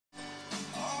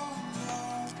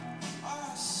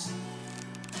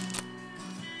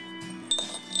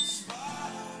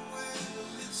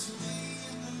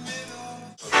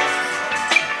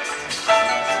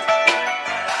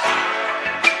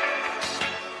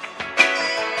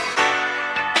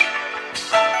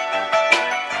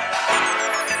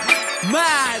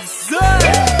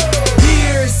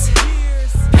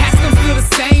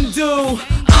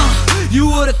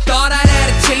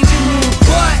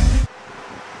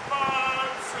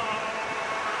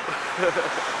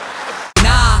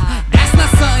Nah, that's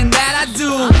not something that I do.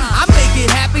 I make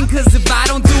it happen, cause if I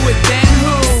don't do it, then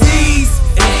who? Sees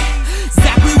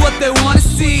exactly what they wanna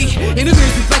see. In a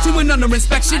mirror's reflection when under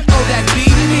inspection, oh, that be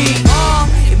me. All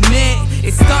admit,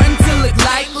 it's starting to look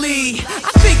likely.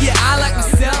 I figure I like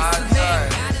myself.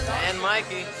 And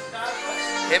Mikey,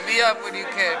 hit me up when you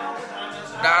can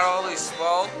not only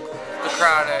smoke the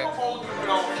crowd egg,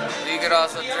 you can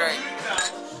also drink.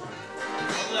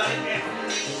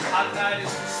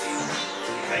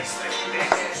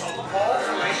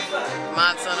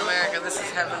 Mods on America, this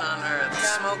is heaven on earth.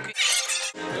 Smoking.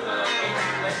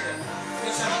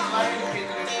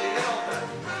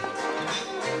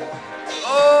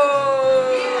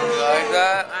 Oh, like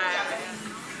that?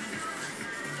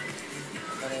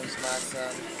 My name's Matt.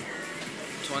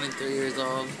 23 years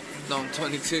old. No, I'm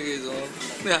 22 years old.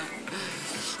 Yeah.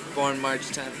 Born March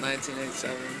 10th,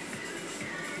 1987.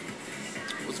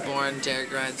 Was born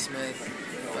Derek Ryan Smith,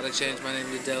 but I changed my name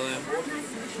to Dylan.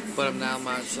 But I'm now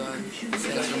my son.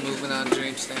 Thanks for moving on,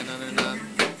 dream stand under none.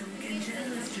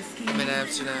 I'm in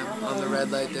Amsterdam, on the red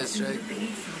light district.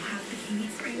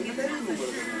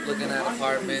 Looking at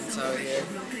apartments out here.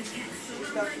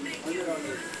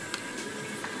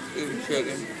 Eating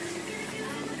chicken.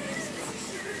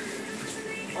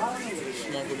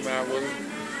 Smoking marijuana.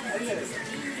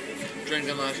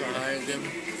 Drinking lots of Heineken.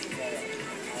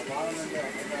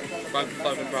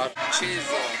 Fucking broth. Cheese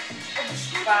roll.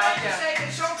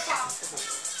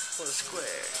 For the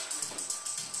square.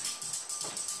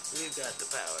 We've got the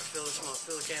power. Feel the smoke.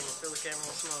 Feel the camera. Feel the camera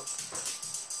with smoke.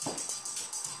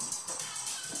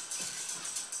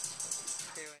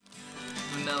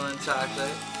 Vanilla and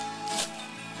chocolate.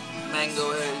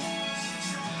 Mango egg.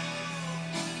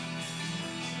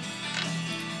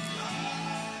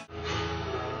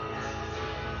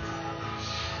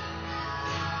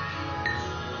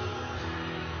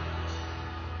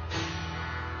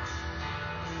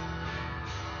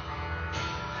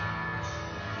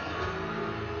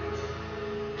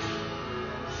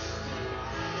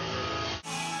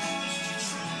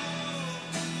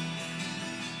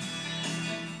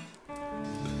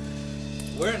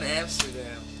 We're in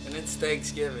Amsterdam, and it's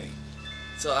Thanksgiving.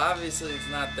 So obviously it's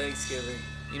not Thanksgiving.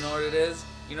 You know what it is?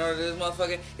 You know what it is,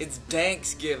 motherfucker? It's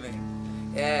Thanksgiving.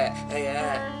 Yeah, hey,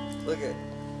 yeah. Look at,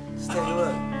 just take a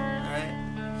look, alright?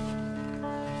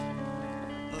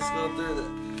 Let's go through this.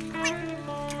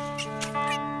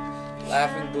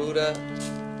 Laughing Buddha.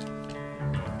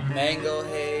 Mango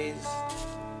Haze.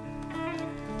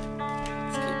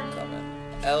 Let's keep it coming.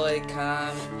 LA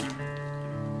Con.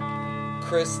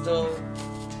 Crystal.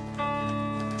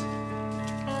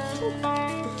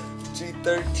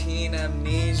 G13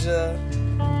 Amnesia.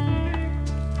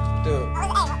 Dude.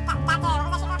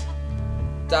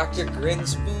 Dr.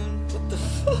 Grinspoon? What the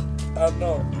fuck? I don't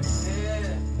know.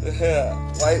 Yeah.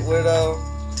 White Widow.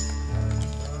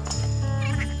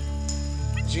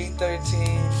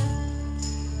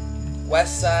 G13.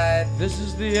 West Side. This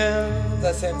is the end.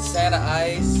 That's him. Santa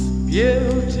Ice.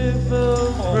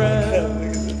 Beautiful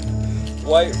friend.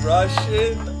 White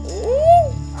Russian. Ooh.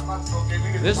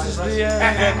 This is the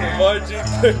end. Margin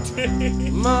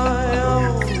 13. My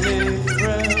only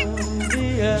friend.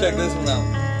 Check this one out.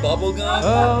 Bubblegum.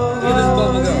 Look at this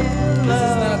bubblegum. This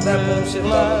is not that bullshit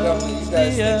bubblegum that you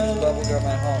guys think is bubblegum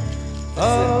at home.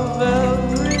 Of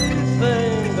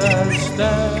everything that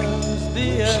stands the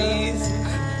end. Cheese.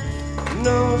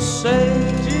 No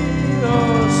safety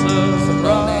or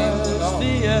surprise.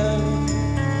 The end.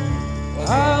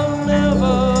 I'll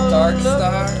never Dark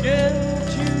Star. look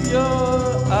into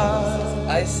your eyes.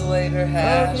 Isolate her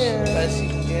hash. Best you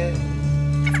can get.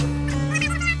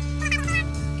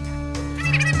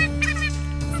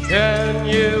 Can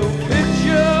you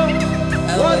picture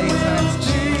what LA times will be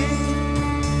cheese.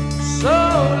 so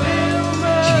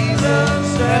limitless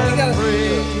Man, we and gotta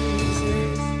free?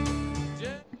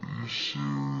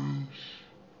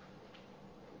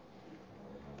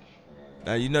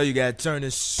 Now you know you gotta turn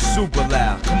this super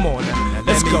loud. Come on now,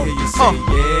 let's go. Hear you say,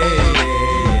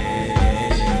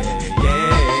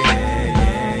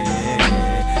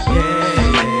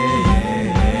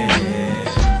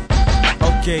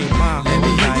 okay, mom, let me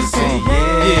hear you say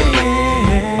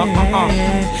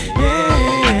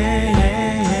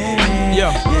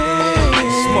yeah.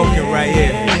 Smoking right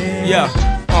here. Yeah.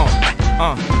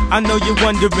 I know you're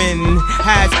wondering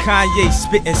how's Kanye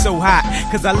spitting so hot.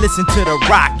 Cause I listen to The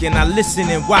Rock and I listen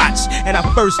and watch. And the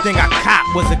first thing I caught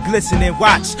was a glistening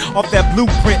watch off that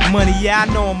blueprint money. Yeah, I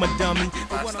know I'm a dummy.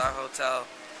 5-star hotel.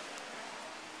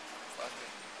 Fuck it.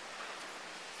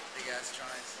 Big ass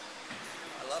tries.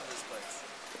 I love this place.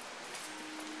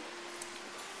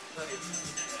 Look at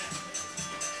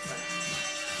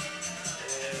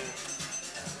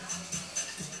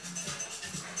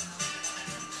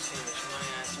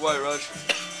White Russian.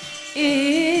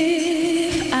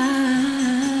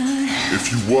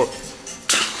 If you what?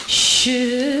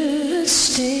 Should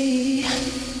stay,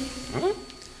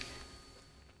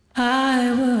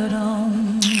 I would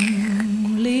only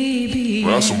be.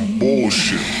 That's some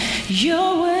bullshit.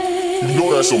 Your way. You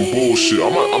know that's some bullshit.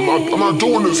 I'm not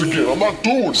doing this again. I'm not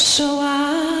doing it. So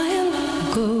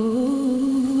I'll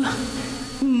go,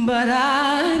 but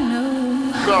I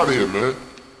know. Get out of here, man.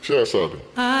 Shut up, out there.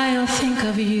 I'll think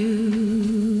of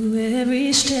you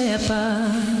every step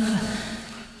of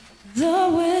the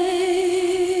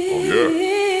way. Oh, yeah.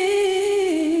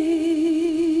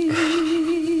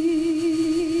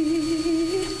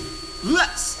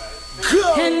 Let's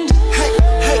go. And Hey,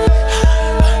 hey,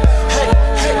 hey,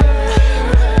 hey,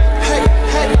 hey,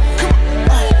 hey, come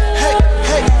on, hey,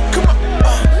 hey, come on,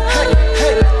 hey,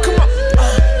 hey, come on,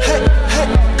 hey, hey,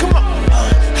 come on,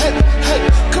 hey, hey,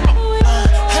 come on,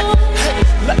 hey, hey,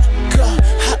 let go.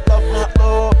 I love my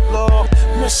Lord,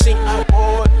 machine I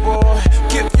boy,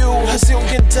 give you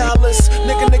 $1,000,000,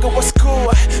 nigga, what's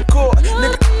cool,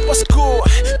 nigga, what's cool,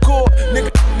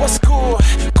 nigga, what's cool,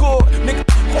 nigga,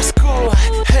 what's cool,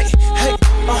 hey, hey,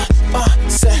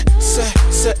 say,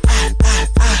 I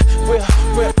will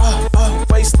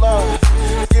always love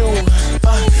you,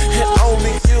 and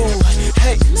only you,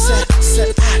 hey, say,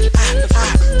 I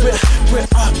will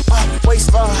always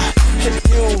love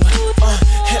you,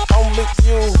 and only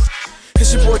you.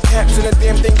 Cause your boy Caps and that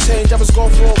damn thing changed. I was gone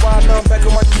for a while, now I'm back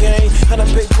on my game. Had a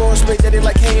big boy straight daddy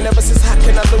like Kane. Ever since how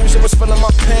can I lose? It was feeling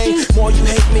my pain. More you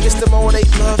hate me, it's the more they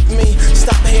love me.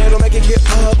 Stop here, don't make it get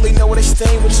ugly. Know where they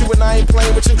stay with you and I ain't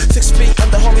playing with you. 6 feet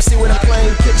under, homie, see what I'm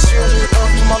playing. Pitch you for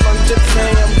my London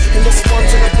fam. And this one's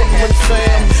for my Brooklyn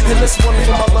fam. And this one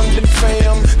for my London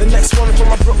fam. The next one for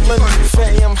my Brooklyn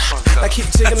fam. I keep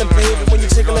jiggling, baby, when you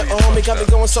jiggling on me. Got me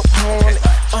going so horny.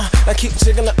 I keep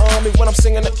jiggling on me when I'm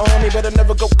singing it on me. Better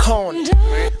never go corny.